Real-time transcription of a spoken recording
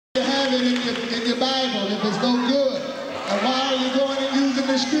have it in your Bible if it's no good? And why are you going and using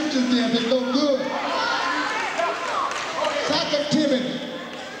the scriptures there if it's no good? 2 Timothy,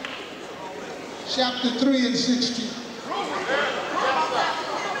 chapter 3 and 16.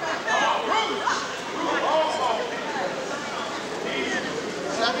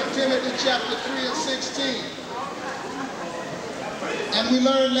 2 Timothy chapter 3 and 16. And we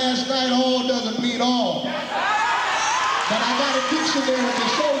learned last night all doesn't mean all. But I got a dictionary to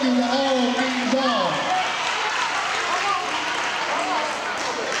show you that all means all.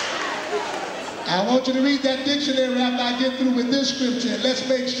 I want you to read that dictionary after I get through with this scripture. And let's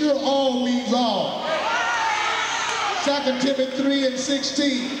make sure all means all. 2 Timothy 3 and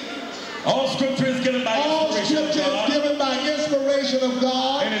 16. All scripture is given by inspiration of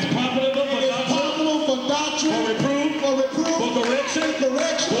God. And is profitable for doctrine, for reproof, for correction,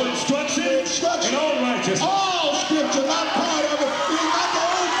 for instruction, in all righteousness. All scripture, not part of it. It's not the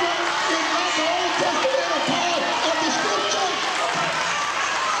Old Testament a part of the scripture.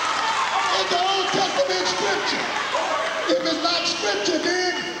 It's the Old Testament scripture. If it's not scripture,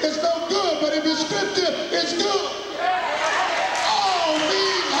 then it's no good. But if it's scripture, it's good. All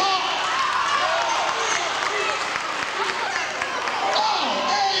means all.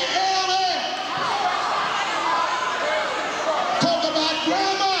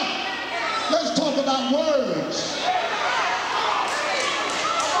 About words.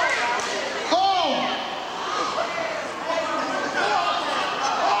 Oh.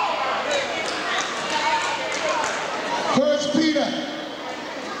 First Peter.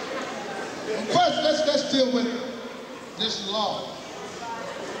 First, let's deal with this law.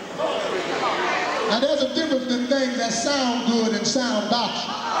 Now, there's a difference in things that sound good and sound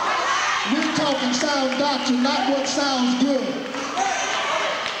doctrine. We're talking sound doctrine, not what sounds good.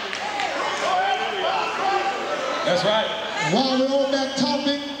 That's right. While we're on that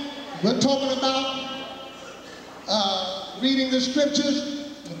topic, we're talking about reading the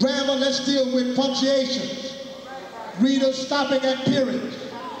scriptures, grammar. Let's deal with punctuations. Readers stopping at periods,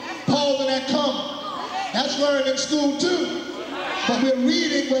 pausing at comma. That's learned in school too. But we're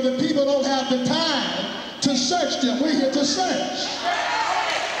reading where the people don't have the time to search them. We're here to search.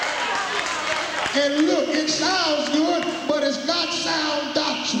 And look, it sounds good, but it's not sound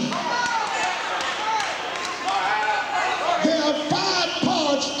doctrine. There are 5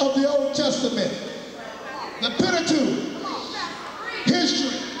 parts of the Old Testament: the Pentateuch,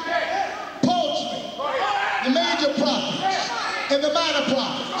 history, poetry, the major prophets, and the minor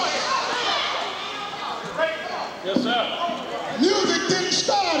prophets. Yes, sir. Music didn't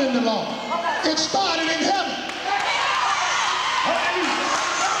start in the law. It started in heaven.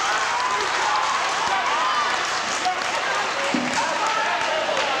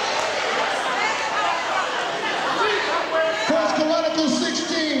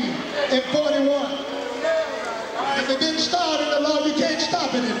 And 41. If it didn't start in the law, you can't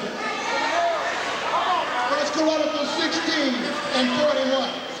stop it in it. 1 Chronicles 16 and 41.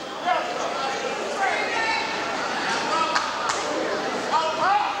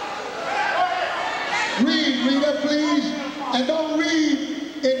 Read it, please. And don't read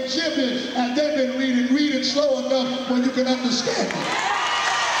in gibberish as they've been reading. Read it slow enough where you can understand it.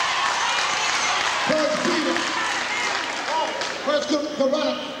 1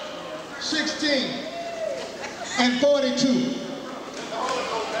 Chronicles 16 and 42.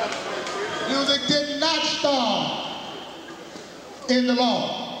 Music did not start in the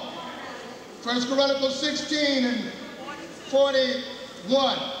law. 1 Chronicles 16 and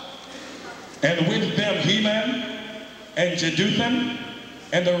 41. And with them Heman and Jeduthun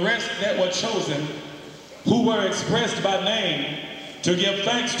and the rest that were chosen, who were expressed by name, to give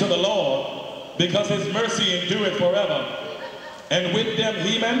thanks to the Lord, because his mercy endureth forever. And with them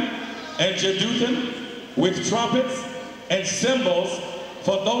Heman and Jeduthun, with trumpets and cymbals,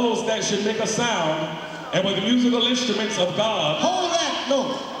 for those that should make a sound, and with musical instruments of God. Hold that,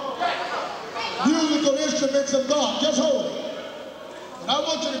 no. Musical instruments of God, just hold it. And I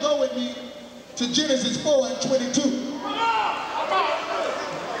want you to go with me to Genesis 4 and 22.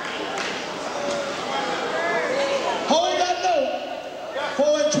 Hold that note,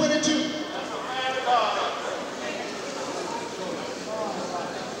 4 and 22.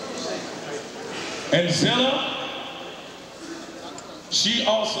 And Zillah, she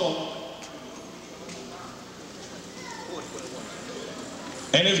also,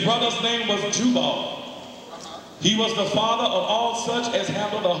 and his brother's name was Jubal. He was the father of all such as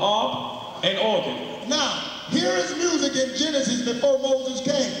handle the harp and organ. Now, here is music in Genesis before Moses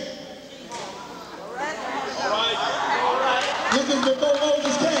came. All right. This is before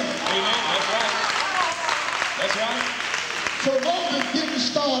Moses came. Amen. That's right. That's right. So Moses didn't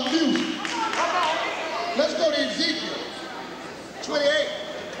start music. Let's go to Ezekiel 28.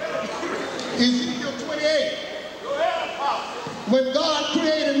 Ezekiel 28. When God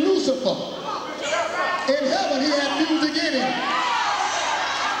created Lucifer, in heaven he had music in him.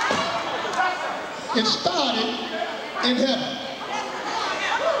 It started in heaven.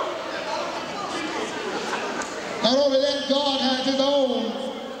 Not only that, God has his own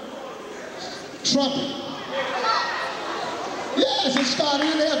trumpet. Yes, it started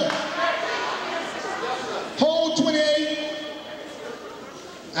in heaven. Whole 28.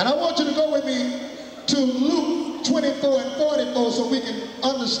 And I want you to go with me to Luke 24 and 44 so we can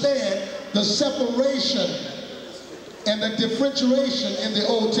understand the separation and the differentiation in the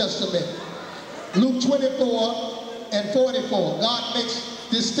Old Testament. Luke 24 and 44. God makes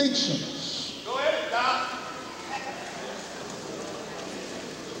distinctions. Go ahead, Doc.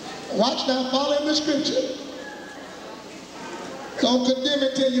 Watch now, follow in the scripture. Don't condemn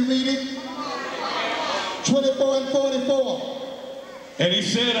it till you read it. 24 and 44. And he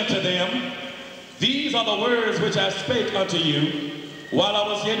said unto them, These are the words which I spake unto you while I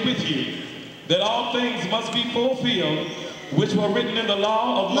was yet with you, that all things must be fulfilled, which were written in the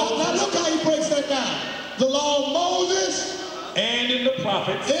law of Moses. Now look how he breaks that down. The law of Moses. And in the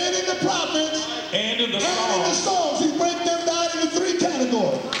prophets. And in the prophets. And in the Psalms. And in the Psalms. He breaks them down into three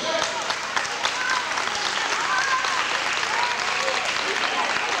categories.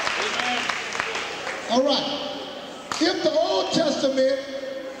 All right. If the Old Testament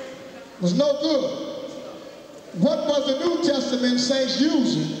was no good, what was the New Testament saints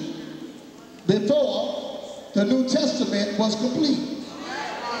using before the New Testament was complete?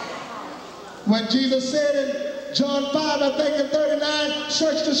 When Jesus said in John 5, I think in 39,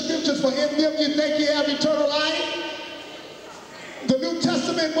 search the scriptures, for in them you think you have eternal life. The New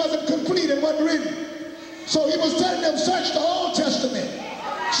Testament wasn't complete, it wasn't written. So he was telling them, search the Old Testament.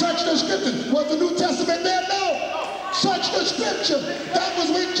 Search the scriptures. Was the New Testament there? No. Search the scripture. That was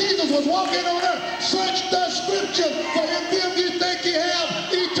when Jesus was walking on earth. Search the scripture. For in them you think you have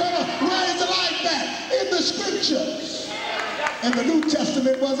eternal. Where is the life back? In the scriptures. And the New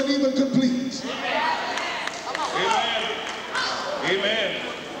Testament wasn't even complete. Amen. Amen.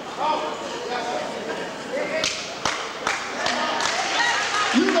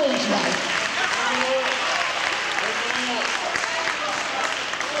 You know it's right.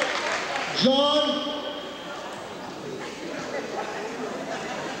 John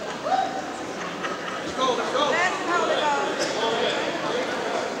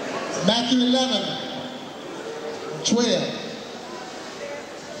Matthew 11, 12.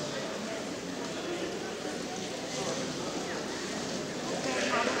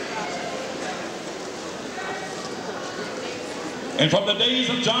 And from the days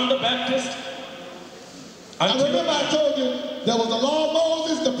of John the Baptist, I remember I told you there was the law of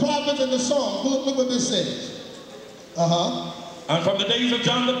Moses, the prophets, and the Psalms. Look what this says. And from the days of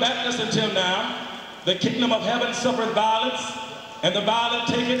John the Baptist until now, the kingdom of heaven suffereth violence, and the violent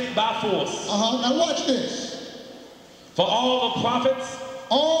take it by force. Now watch this. For all the prophets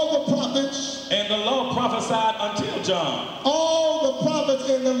and the law prophesied until John. All the prophets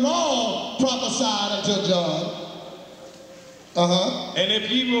and the law prophesied until John. And if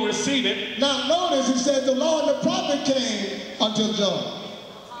ye will receive it. Now notice he said the law and the prophet came until John.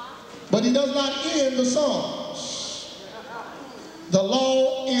 But he does not end the Psalms. The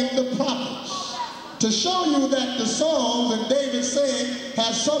law and the prophets. To show you that the Psalms and David saying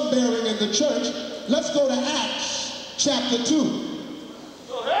has some bearing in the church, let's go to Acts chapter 2.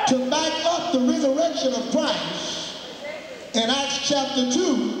 To back up the resurrection of Christ in Acts chapter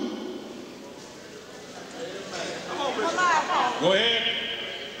 2. Go ahead.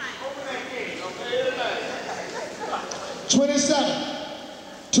 27.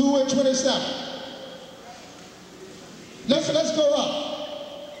 2 and 27. Let's go up.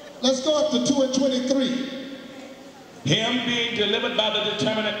 Let's go up to 2 and 23. Him being delivered by the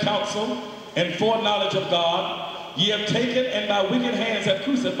determinate counsel and foreknowledge of God, ye have taken and by wicked hands have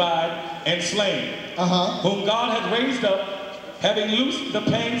crucified and slain, whom God hath raised up, having loosed the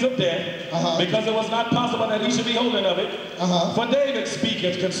pains of death, because it was not possible that he should be holden of it. For David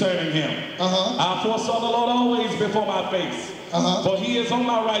speaketh concerning him. I foresaw the Lord always before my face, for he is on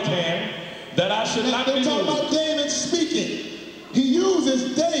my right hand, that I should not be moved. They're talking about David speaking. He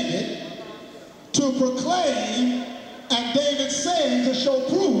uses David to proclaim and David saying to show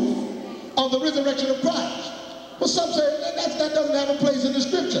proof of the resurrection of Christ. But some say that doesn't have a place in the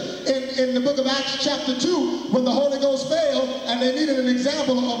scripture. In in the book of Acts chapter 2, when the Holy Ghost fell and they needed an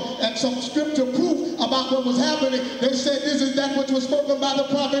example of and some scripture proof about what was happening, they said this is that which was spoken by the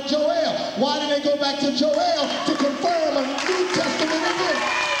prophet Joel. Why did they go back to Joel? To confirm a New Testament event.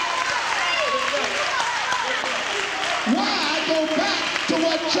 Why go back to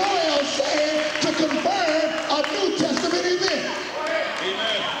what Joel said to confirm a New Testament event?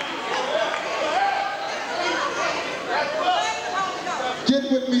 Amen.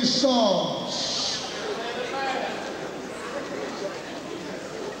 Get with me, Psalms.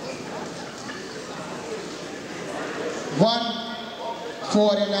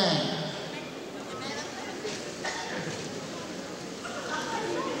 $149.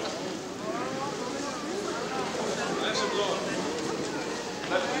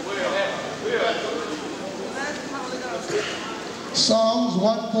 Psalms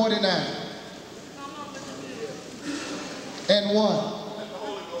 149 and 1.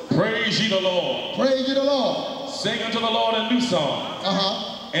 Praise ye the Lord. Praise ye the Lord. Sing unto the Lord a new song.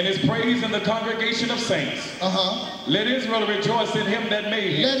 And his praise in the congregation of saints. Let Israel rejoice in him that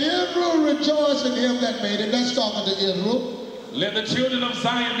made him. Let Israel rejoice in him that made him. That's talking to Israel. Let the children of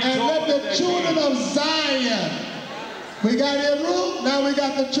Zion be joyful. And let the children of Zion. We got Israel, now we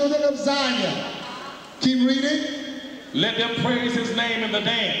got the children of Zion. Keep reading. Let them praise his name in the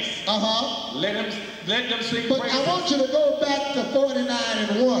dance. Let them sing but praises. I want you to go back to 49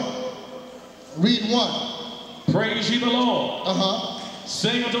 and 1. Read 1. Praise ye the Lord.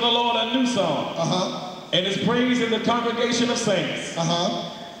 Sing unto the Lord a new song. And his praise in the congregation of saints.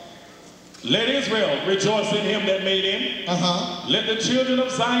 Let Israel rejoice in him that made him. Let the children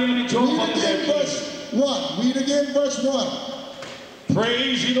of Zion be joyful in their king. Verse 1. Read again verse 1.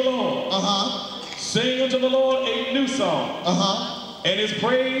 Praise ye the Lord. Sing unto the Lord a new song. And his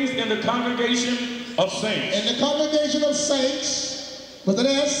praise in the congregation of saints. In the congregation of saints. Was it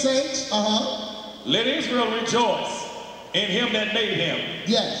as saints? Let Israel rejoice in him that made him.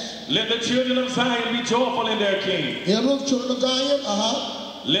 Yes. Let the children of Zion be joyful in their king. Israel, children of Zion.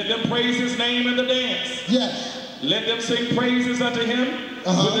 Let them praise his name in the dance. Yes. Let them sing praises unto him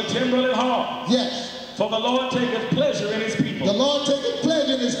with the timbrel and harp. Yes. For the Lord taketh pleasure in his people. The Lord taketh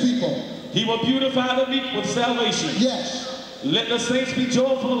pleasure in his people. He will beautify the meek with salvation. Yes. Let the saints be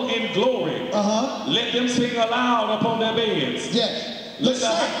joyful in glory. Let them sing aloud upon their beds. Yes. The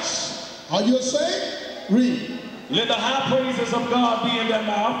saints. Are you a saint? Read. Let the high praises of God be in their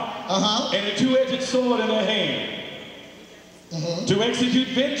mouth and a two-edged sword in their hand. To execute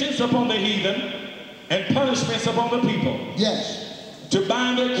vengeance upon the heathen and punishments upon the people. Yes. To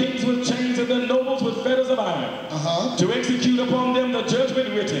bind their kings with chains and their nobles with fetters of iron. To execute upon them the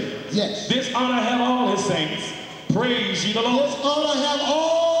judgment written. Yes. This honor have all his saints. Praise ye the Lord. This honor have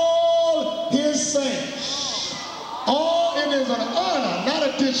all his saints. All, it is an honor, not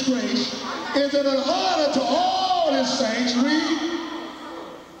a disgrace. It is an honor to all his saints. Read.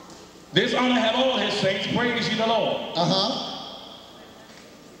 This honor have all his saints. Praise ye the Lord.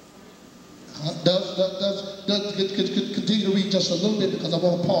 Continue to read just a little bit because I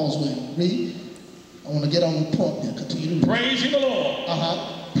want to pause with you. Read. I want to get on the point there. Continue to read. Praise ye the Lord.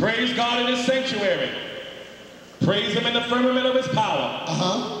 Praise God in his sanctuary. Praise him in the firmament of his power.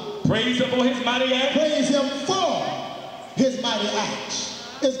 Praise him for his mighty acts. Praise him for his mighty acts.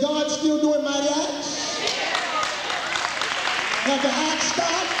 Is God still doing mighty acts? Have the acts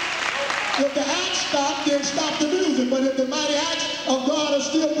stopped? If the acts stop, then stop the music. But if the mighty acts of God are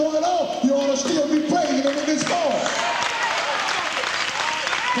still going on, you ought to still be praising him in this form.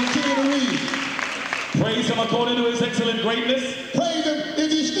 Continue to read. Praise him according to his excellent greatness. Praise him.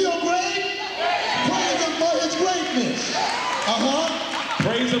 Is he still great? Praise him for his greatness.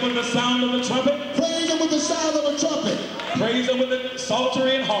 Praise him with the sound of the trumpet. Praise him with the sound of a trumpet. Praise him with the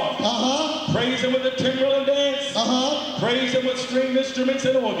psaltery and harp. Praise him with the timbrel and dance. Praise him with stringed instruments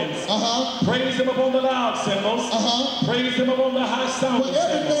and organs. Praise him upon the loud cymbals. Praise him upon the high sound. But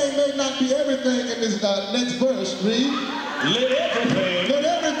everything may not be everything in this next verse. Read. Let everything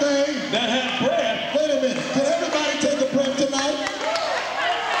that hath breath. Wait a minute. Can everybody take a breath tonight?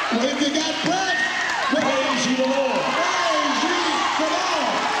 Well, if you got breath, praise you the Lord. Praise ye the Lord.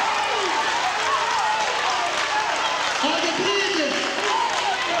 Are you breathing?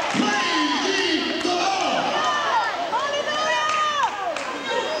 Praise ye the Lord.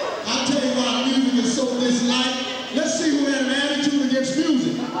 I'll tell you why music is so disliked. Let's see who had an attitude against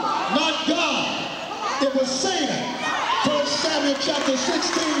music. Not God. It was Satan. 1 Samuel chapter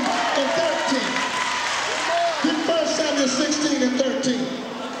 16 and 13. In 1 Samuel 16 and 13.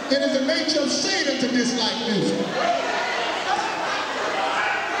 It is the nature of Satan to dislike music.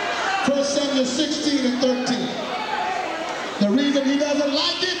 1 Samuel 16 and 13. The reason he doesn't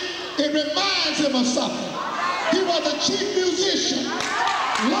like it It reminds him of something. He was a chief musician,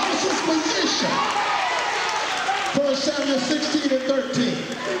 lost his position. 1 Samuel 16 and 13.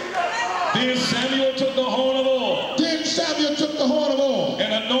 Then Samuel took the horn of oil. Then Samuel took the horn of oil.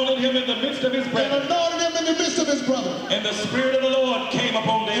 And anointed him in the midst of his brethren. And anointed him in the midst of his brethren. And the Spirit of the Lord came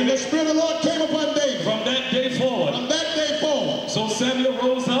upon David. And the Spirit of the Lord came upon David. From that day forward. From that day forward. So Samuel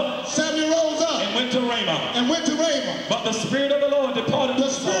rose up. Samuel rose up. And went to Ramah. And went to Ramah. But the Spirit of the Lord departed from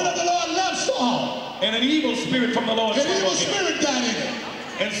The Spirit of the Lord left Saul. And an evil spirit from the Lord. An evil spirit got in him.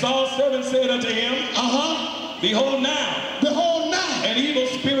 And Saul's servant said unto him, Behold now. Behold now. An evil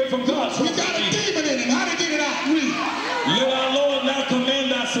spirit from God. We got a demon in him. How did he get it out? Read. Let our Lord now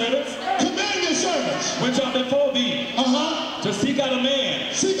command thy servants. Command your servants. Which are before thee. To seek out a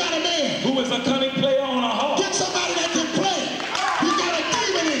man. Seek out a man. Who is a cunning player on a harp. Get somebody that can play. He got a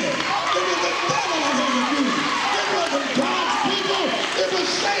demon in him. It was the devil that had the demon. It wasn't God's people. It was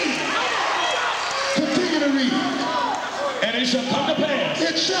Satan. Continue to read. And it shall come to pass.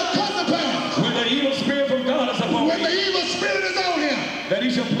 It shall come to pass. When the evil spirit from God is upon when thee. the evil spirit is on him. That he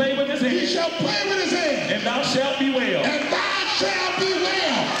shall play with his hand. He shall play with his hand. And thou shalt be well. And thou shalt be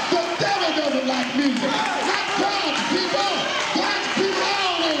well. The devil doesn't like music. Not God's people. God's people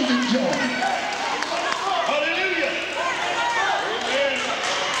always enjoy. Hallelujah. Amen.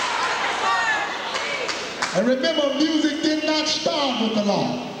 And remember, music did not start with the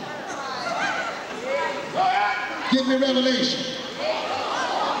law. Give me Revelation.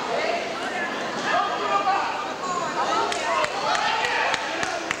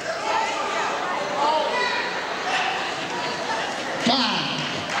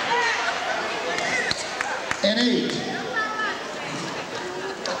 And 8.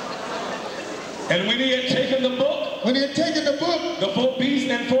 And when he had taken the book, the 4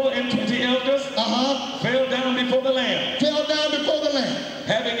 beasts and 24 elders fell down before the Lamb.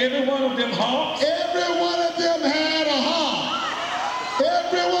 Having every one of them harps. Every one of them had a harp.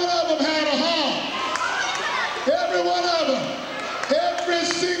 Every one of them had a harp. Every one of them. Every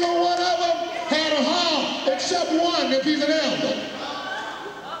single one of them had a harp, except one if he's an elder.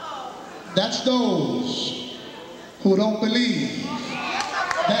 That's those who don't believe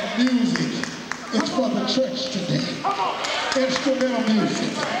that music is for the church today. Instrumental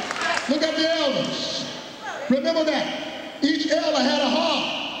music. Look at the elders. Remember that. Each elder had a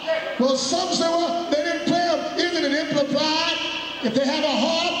harp. Well, some say, well, they didn't play them. Isn't it implied? If they have a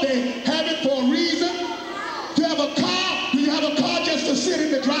harp, they have it for a reason. Do you have a car? Do you have a car just to sit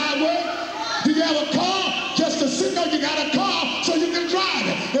in the driveway? Do you have a car just to sit? No, you got a car so you can drive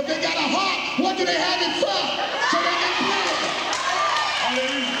it. If they got a harp, what do they have it for? So they can play it.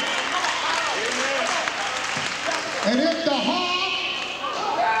 Hallelujah. And if the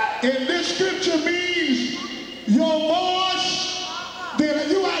harp in this scripture means your voice, then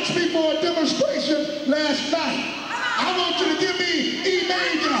you asked me for a demonstration last night. I want you to give me E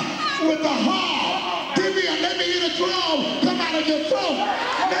major with the harp. Let me hear the drum come out of your throat.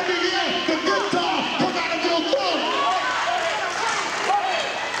 Let me hear the guitar come out of your throat.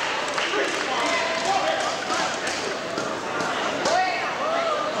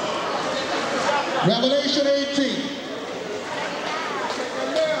 Revelation 18.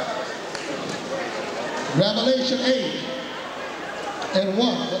 Revelation 8 and 1.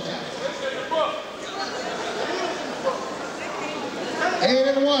 What's that? 8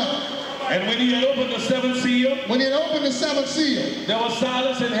 and 1. And when he had opened the seventh seal, there was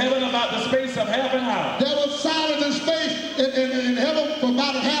silence in heaven about the space of half an hour. There was silence in space in heaven for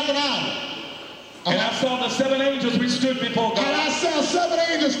about half an hour. And I saw the 7 angels which stood before God. And I saw 7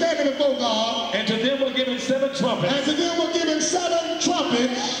 angels standing before God. And to them were given 7 trumpets.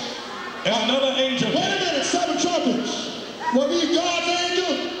 And another angel came. Wait a minute, 7 trumpets. Were these God's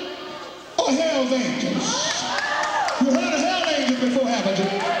angels or hell's angels? You heard of hell angels before, haven't you?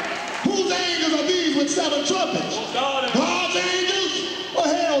 Whose angels are these with 7 trumpets? God's angels or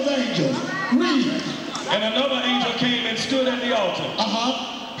hell's angels? Read. And another angel came and stood at the altar,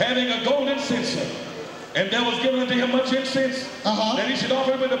 having a golden censer. And there was given unto him much incense, that he should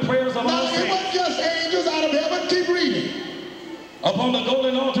offer with the prayers of all saints. Now, it wasn't just angels out of heaven. Keep reading. Upon the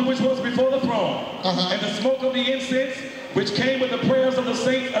golden altar which was before the throne. And the smoke of the incense, which came with the prayers of the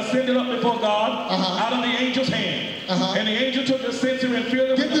saints, ascended up before God out of the angel's hand. And the angel took the censer and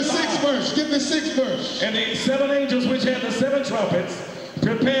filled it with the fire. Get the 6th verse. And the 7 angels which had the 7 trumpets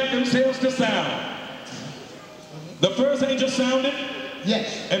prepared themselves to sound. The first angel sounded.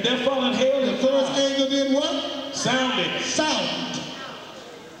 Yes. And there followed hail. The first angel did what? Sounded. Sound.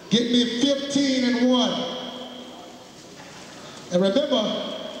 Get me 15 and 1. And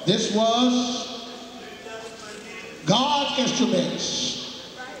remember, this was God's instruments.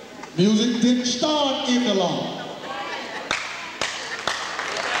 Music didn't start in the law.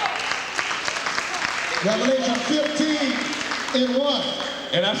 Revelation 15:1.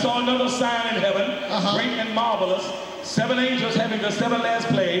 And I saw another sign in heaven, great and marvelous, 7 angels having the 7 last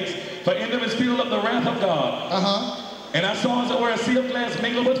plagues, for in them is filled up the wrath of God. And I saw as it were a sea of glass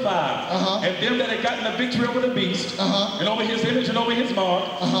mingled with fire, and them that had gotten the victory over the beast, and over his image and over his mark,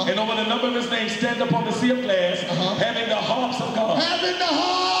 and over the number of his name, stand upon the sea of glass, having the harps of God. Having the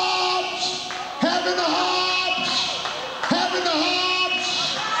harps! Having the harps! Having the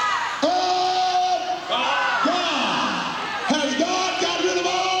harps of God! Has God got rid of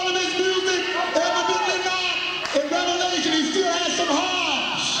all of his music? Evidently not. In Revelation, he still has some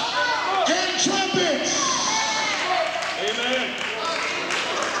harps and trumpets. Amen.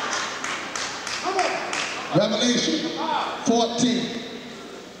 Revelation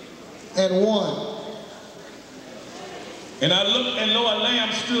 14:1. And I looked, and lo, a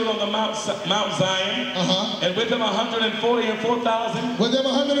lamb stood on the Mount Zion, and with him 144,000, With them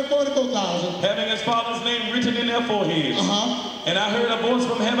 144,000. having his father's name written in their foreheads. And I heard a voice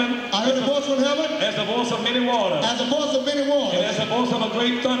from heaven, I heard a voice from heaven as the voice of many waters, as the voice of many and waters, as the voice of a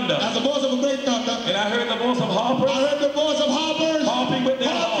great thunder. as the voice of a great thunder. And I heard the voice of harpers, I heard the voice of harpers, harping with their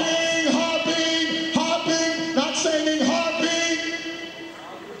harps. harping, harping, not singing, harping,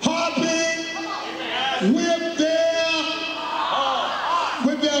 harping with their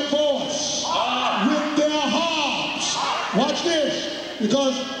voice, with their harps. Watch this,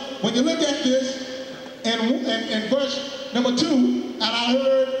 because when you look at this, in verse number 2, and I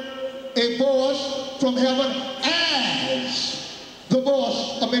heard a voice from heaven as the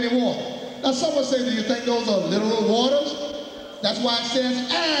voice of many waters. Now someone say, do you think those are literal waters? That's why it says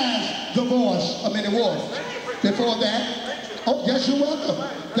as the voice of many waters. Before that, oh yes, you're welcome.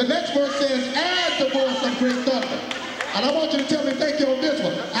 The next verse says as the voice of great thunder. And I want you to tell me, thank you on this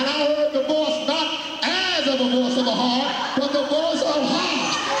one. And I heard the voice not as of a voice of a harp, but the voice of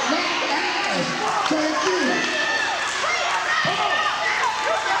harps, not as. Thank you.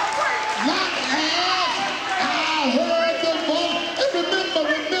 Not as I heard the voice. And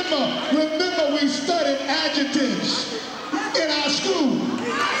remember we studied adjectives in our school.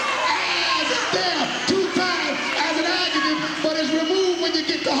 As is there 2 times as an adjective, but it's removed when you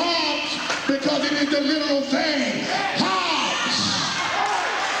get to harps because it is the literal thing. Harps.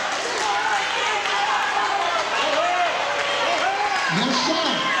 Yes, sir.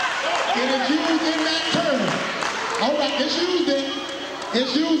 It is used in that term. All right, it's used there.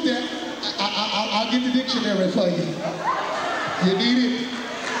 It's used there. I'll get the dictionary for you. You need it?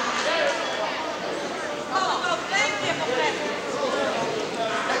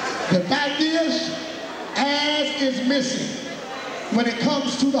 The fact is, as is missing when it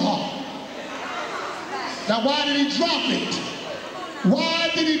comes to the harp. Now, why did he drop it? Why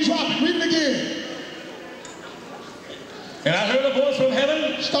did he drop it? Read it again. And I heard a voice from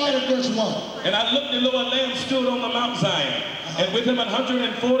heaven. Start at verse 1. And I looked, and lo, a lamb stood on the Mount Zion, and with him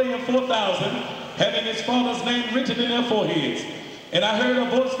 144,000, having his father's name written in their foreheads. And I heard a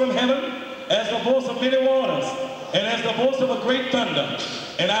voice from heaven, as the voice of many waters, and as the voice of a great thunder.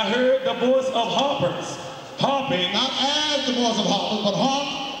 And I heard the voice of harpers, harping. Not as the voice of harpers, but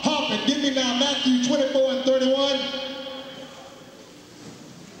harping. Give me now Matthew 24:31.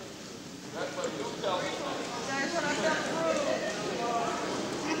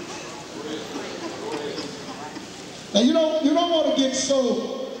 Now you don't want to get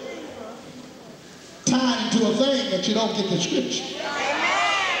so tied into a thing that you don't get the scripture.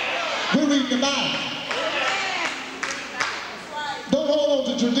 We're reading the Bible. Don't hold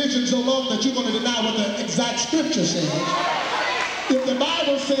on to tradition so long that you're going to deny what the exact scripture says. If the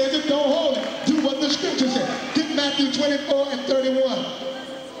Bible says it, don't hold it. Do what the scripture says. Get Matthew 24:31.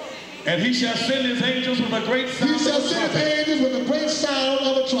 And he shall send his angels with a great sound. He shall send his angels with a great sound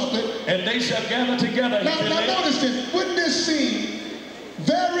of a trumpet. And they shall gather together. Now notice this. Wouldn't this seem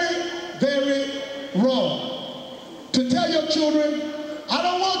very, very wrong to tell your children, I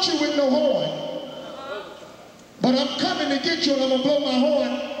don't want you with no horn, but I'm coming to get you and I'm going to blow my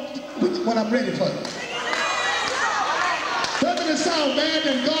horn when I'm ready for you? Doesn't it sound bad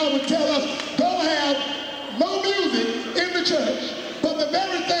that God would tell us, don't have no music in the church, but the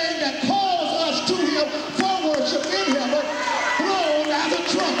very thing that calls us to him for worship in heaven, blown as a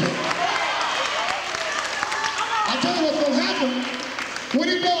trumpet? I tell you what's going to happen. When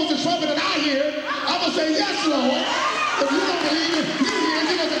he blows the trumpet and I hear it, I'm going to say, yes, Lord. If you don't believe it, you hear it,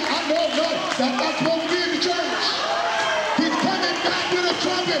 you're going to say, I know, God, that's not supposed to be in the church. He's coming back with a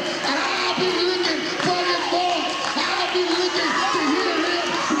trumpet, and I'll be looking for his voice. I'll be looking to hear him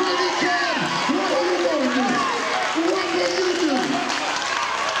when he comes. What are you going to do? What will you do?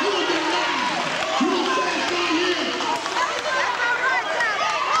 You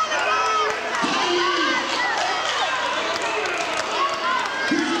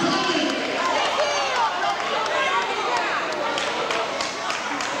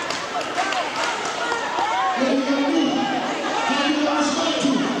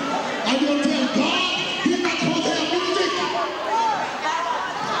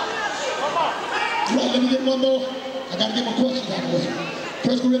to get my questions out of the way.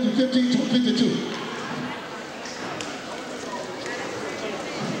 1 Corinthians 15 to 52.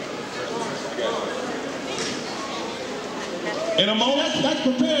 In a moment, that's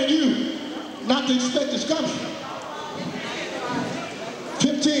preparing you not to expect it's coming.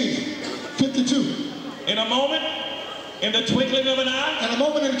 15:52. In a moment, in the twinkling of an eye, in a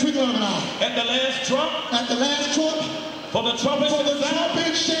moment, in the twinkling of an eye, at the last trump, for the trumpet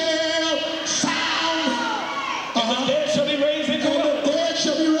shall sound, and the dead shall be raised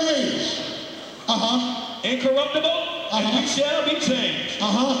incorruptible, and we shall be changed.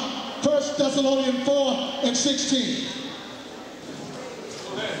 1 Thessalonians 4:16.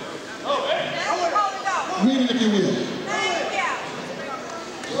 Read it if you will.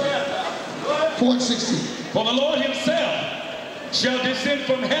 4:16. For the Lord himself shall descend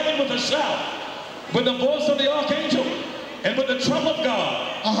from heaven with a shout, with the voice of the archangel, and with the trump of God,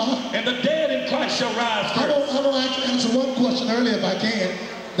 and the dead in Christ shall rise first. I'm going to answer one question earlier if I can.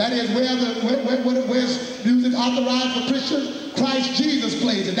 That is where's music authorized for Christians? Christ Jesus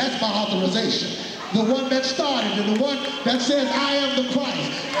plays it. That's my authorization. The one that started it, the one that says, I am the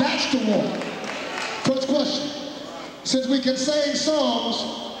Christ. That's the one. First question. Since we can sing songs,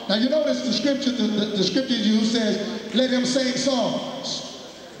 now you notice the scripture, the scripture you says, let him sing songs.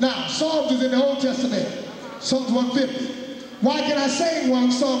 Now, Psalms is in the Old Testament. Psalms 150. Why can I sing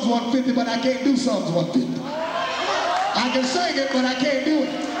Psalms 150, but I can't do Psalms 150? I can sing it, but I can't do it.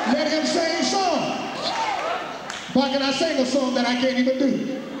 Let him sing songs. Why can I sing a song that I can't even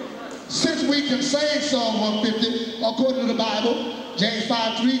do? Since we can sing Psalm 150, according to the Bible, James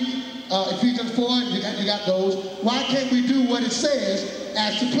 5:3, Ephesians 4, you got those. Why can't we do what it says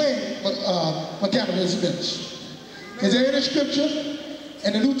as to play mechanical instruments? Is there any scripture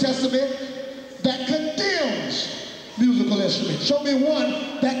in the New Testament that condemns musical instruments? Show me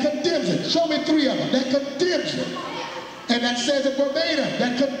one that condemns it. Show me 3 of them that condemns it. And that says it verbatim,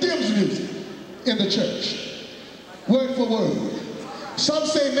 that condemns music in the church. Word for word. Some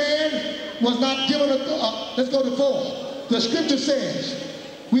say man was not given let's go to 4. The scripture says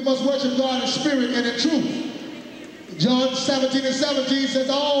we must worship God in spirit and in truth. John 17:17 says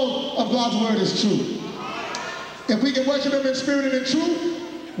all of God's word is true. If we can worship him in spirit and in truth,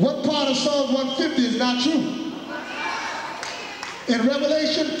 what part of Psalm 150 is not true? In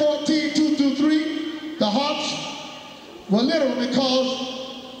Revelation 14:2-3, the harps were literal because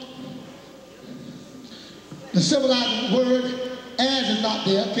the symbolizing word as is not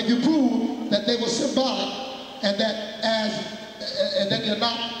there. Can you prove that they were symbolic and that they're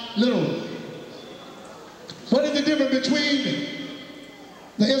not literal? What is the difference between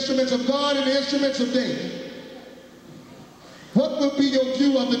the instruments of God and the instruments of David? What would be your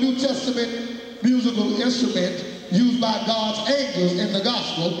view of the New Testament musical instrument used by God's angels in the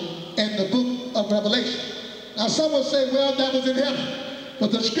gospel and the book of Revelation? Now some will say, well, that was in heaven.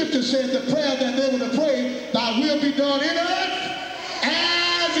 But the scripture said the prayer that they were to pray, thy will be done in us